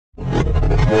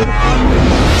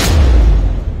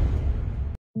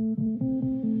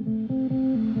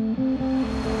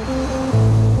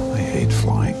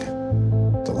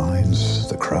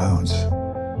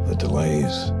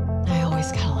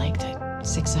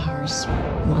Sahars.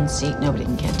 One seat, nobody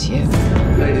can get to you.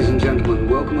 Ladies and gentlemen,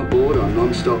 welcome aboard our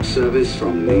non-stop service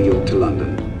from New York to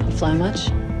London. You fly much?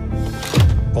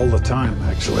 All the time,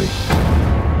 actually.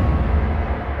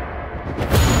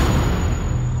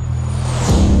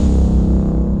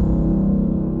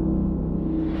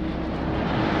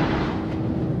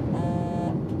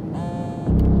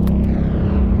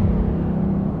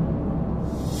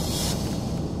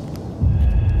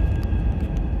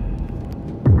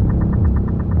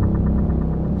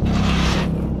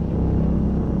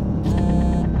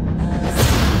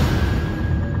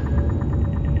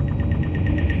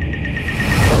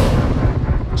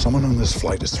 Someone on this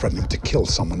flight is threatening to kill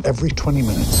someone every 20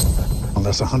 minutes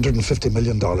unless $150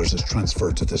 million is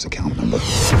transferred to this account number.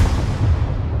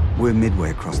 We're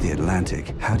midway across the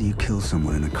Atlantic. How do you kill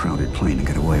someone in a crowded plane and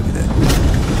get away with it?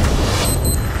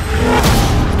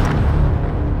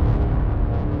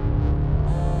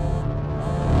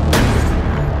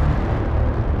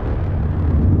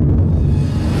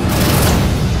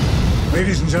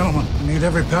 Ladies and gentlemen, I need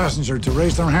every passenger to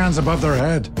raise their hands above their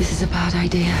head. This is a bad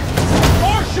idea.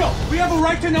 Marshal! We have a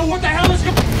right to know what the hell is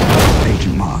going.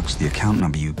 Agent Marks, the account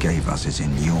number you gave us is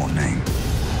in your name.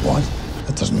 What?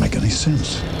 That doesn't make any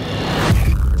sense.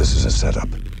 This is a setup.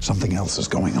 Something else is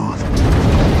going on.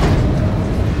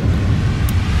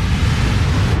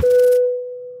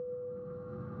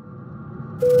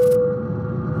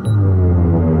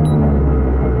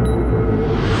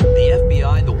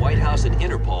 And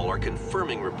Interpol are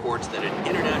confirming reports that an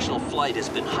international flight has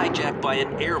been hijacked by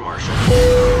an air marshal.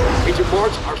 Agent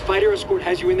Marks, our fighter escort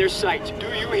has you in their sight. Do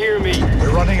you hear me? We're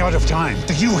running out of time.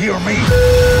 Do you hear me?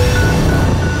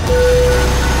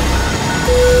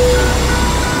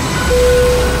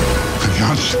 I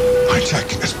can't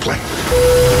hijack this plane.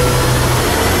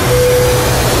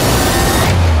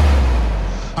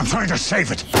 I'm trying to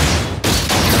save it.